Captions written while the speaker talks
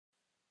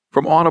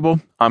From Audible,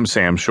 I'm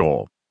Sam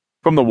Scholl.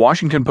 From the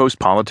Washington Post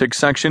Politics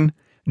section,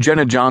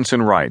 Jenna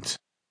Johnson writes,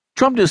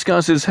 Trump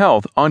discusses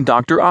health on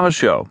Dr. Oz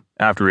show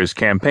after his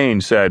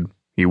campaign said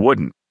he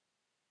wouldn't.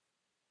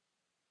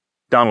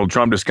 Donald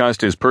Trump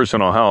discussed his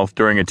personal health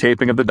during a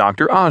taping of the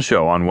Dr. Oz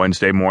show on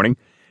Wednesday morning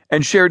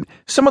and shared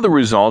some of the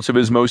results of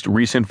his most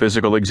recent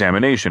physical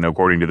examination,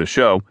 according to the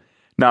show,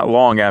 not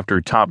long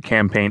after top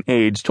campaign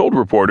aides told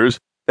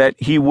reporters that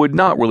he would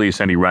not release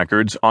any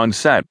records on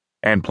set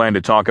and planned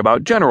to talk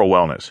about general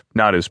wellness,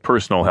 not his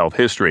personal health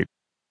history.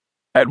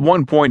 At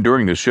one point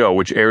during the show,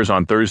 which airs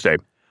on Thursday,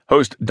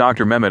 host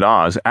Dr. Mehmet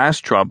Oz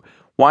asked Trump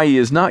why he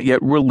has not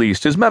yet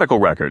released his medical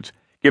records,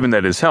 given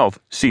that his health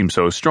seems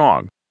so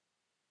strong.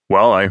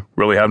 Well, I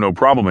really have no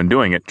problem in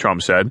doing it,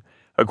 Trump said,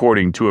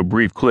 according to a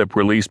brief clip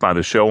released by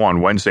the show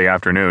on Wednesday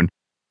afternoon.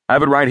 I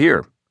have it right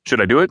here.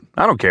 Should I do it?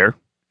 I don't care.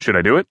 Should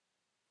I do it?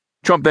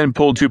 Trump then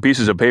pulled two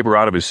pieces of paper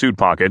out of his suit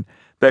pocket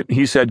that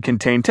he said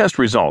contained test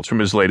results from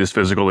his latest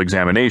physical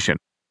examination,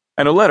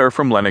 and a letter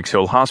from Lenox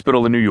Hill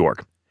Hospital in New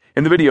York.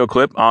 In the video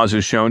clip, Oz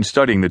is shown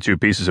studying the two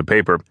pieces of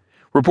paper.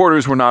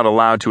 Reporters were not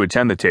allowed to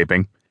attend the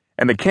taping,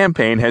 and the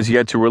campaign has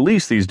yet to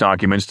release these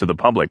documents to the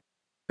public.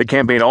 The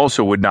campaign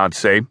also would not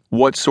say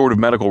what sort of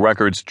medical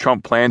records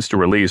Trump plans to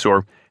release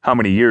or how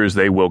many years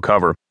they will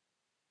cover.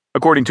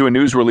 According to a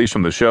news release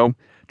from the show,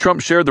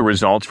 Trump shared the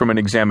results from an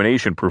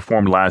examination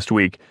performed last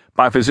week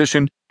by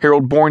physician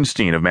Harold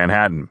Bornstein of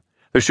Manhattan.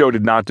 The show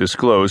did not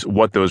disclose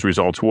what those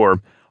results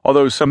were,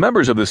 although some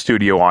members of the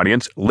studio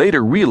audience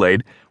later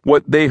relayed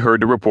what they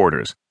heard to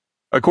reporters.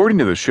 According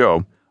to the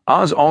show,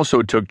 Oz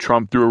also took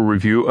Trump through a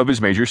review of his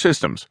major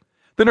systems: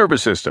 the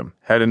nervous system,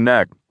 head and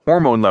neck,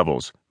 hormone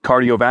levels,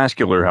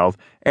 cardiovascular health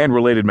and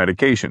related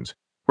medications,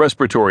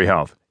 respiratory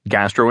health,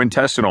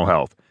 gastrointestinal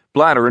health,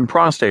 bladder and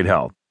prostate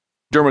health,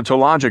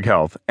 dermatologic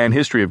health, and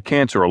history of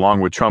cancer,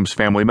 along with Trump's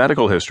family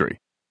medical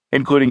history,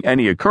 including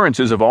any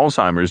occurrences of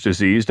Alzheimer's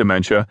disease,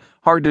 dementia,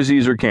 heart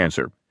disease, or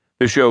cancer.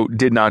 The show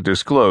did not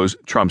disclose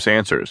Trump's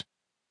answers.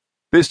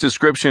 This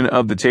description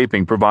of the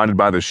taping provided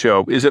by the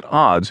show is at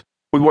odds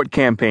with what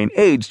campaign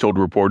aides told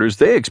reporters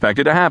they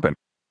expected to happen.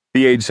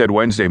 The aides said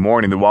Wednesday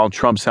morning that while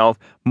Trump's health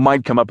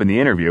might come up in the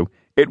interview,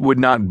 it would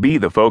not be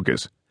the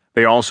focus.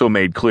 They also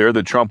made clear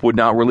that Trump would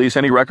not release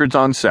any records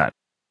on set.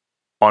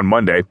 On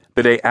Monday,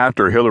 the day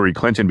after Hillary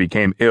Clinton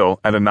became ill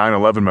at a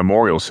 9/11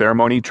 memorial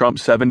ceremony, Trump,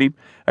 70,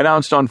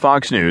 announced on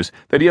Fox News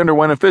that he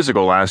underwent a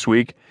physical last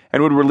week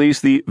and would release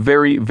the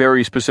very,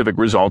 very specific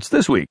results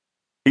this week.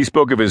 He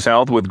spoke of his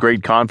health with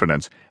great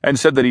confidence and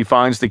said that he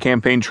finds the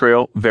campaign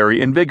trail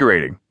very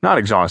invigorating, not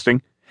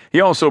exhausting.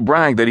 He also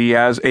bragged that he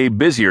has a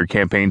busier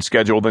campaign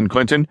schedule than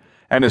Clinton,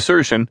 an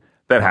assertion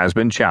that has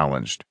been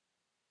challenged.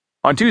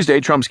 On Tuesday,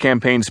 Trump's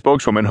campaign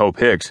spokeswoman Hope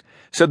Hicks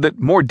said that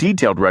more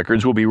detailed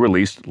records will be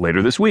released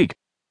later this week.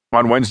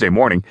 On Wednesday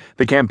morning,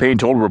 the campaign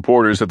told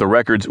reporters that the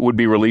records would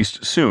be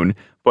released soon,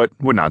 but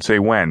would not say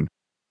when.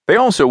 They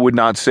also would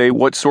not say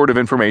what sort of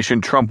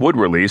information Trump would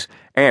release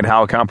and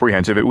how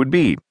comprehensive it would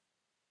be.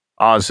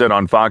 Oz said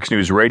on Fox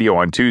News Radio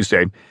on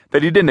Tuesday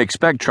that he didn't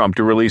expect Trump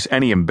to release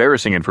any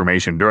embarrassing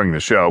information during the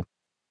show.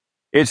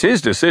 It's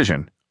his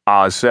decision,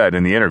 Oz said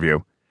in the interview.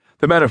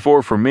 The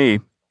metaphor for me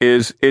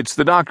is it's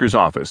the doctor's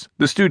office,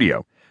 the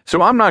studio,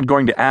 so I'm not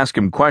going to ask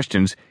him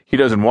questions he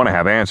doesn't want to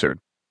have answered.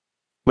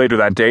 Later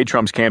that day,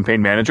 Trump's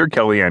campaign manager,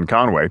 Kellyanne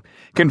Conway,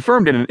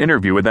 confirmed in an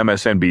interview with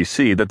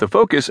MSNBC that the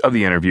focus of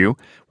the interview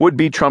would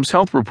be Trump's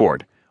health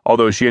report,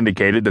 although she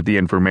indicated that the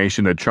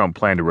information that Trump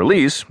planned to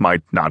release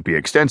might not be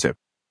extensive.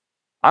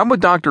 I'm with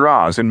Dr.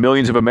 Oz and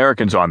millions of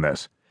Americans on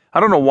this. I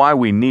don't know why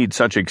we need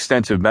such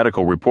extensive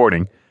medical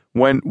reporting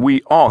when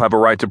we all have a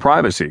right to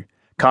privacy,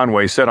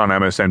 Conway said on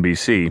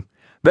MSNBC,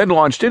 then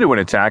launched into an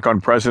attack on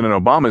President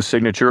Obama's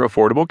signature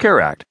Affordable Care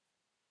Act.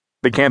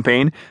 The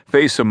campaign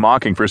faced some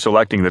mocking for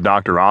selecting the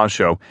Dr. Oz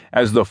show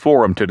as the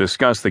forum to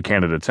discuss the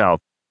candidate's health.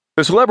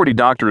 The celebrity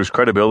doctor's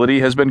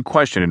credibility has been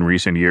questioned in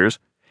recent years.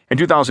 In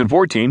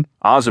 2014,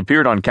 Oz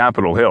appeared on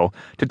Capitol Hill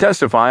to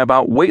testify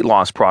about weight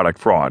loss product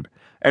fraud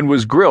and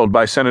was grilled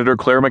by Senator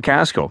Claire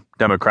McCaskill,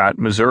 Democrat,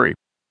 Missouri,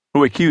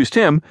 who accused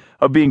him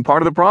of being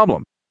part of the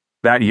problem.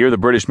 That year, the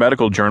British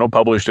Medical Journal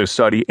published a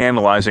study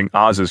analyzing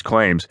Oz's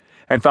claims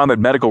and found that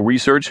medical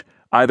research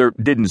either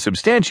didn't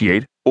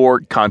substantiate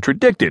or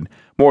contradicted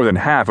more than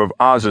half of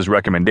Oz's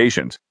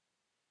recommendations.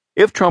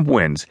 If Trump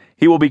wins,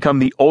 he will become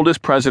the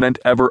oldest president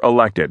ever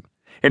elected.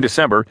 In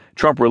December,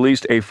 Trump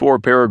released a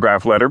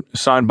 4-paragraph letter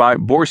signed by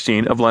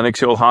Bornstein of Lenox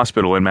Hill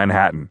Hospital in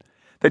Manhattan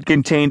that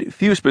contained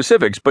few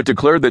specifics but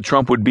declared that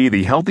Trump would be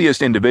the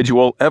healthiest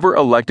individual ever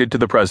elected to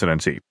the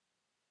presidency.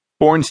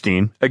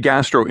 Bornstein, a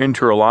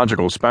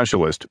gastroenterological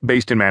specialist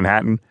based in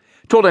Manhattan,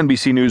 told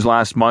NBC News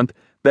last month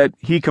that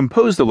he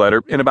composed the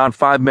letter in about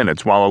 5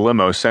 minutes while a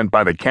limo sent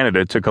by the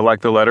candidate to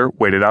collect the letter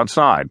waited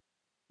outside.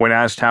 When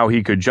asked how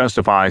he could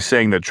justify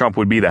saying that Trump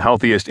would be the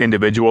healthiest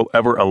individual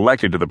ever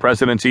elected to the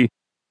presidency,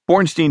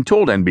 Bornstein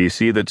told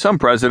NBC that some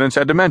presidents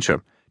had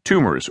dementia,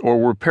 tumors, or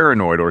were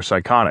paranoid or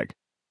psychotic.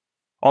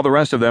 All the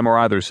rest of them are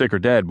either sick or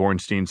dead,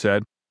 Bornstein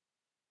said.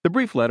 The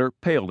brief letter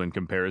paled in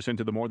comparison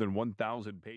to the more than 1,000 pages.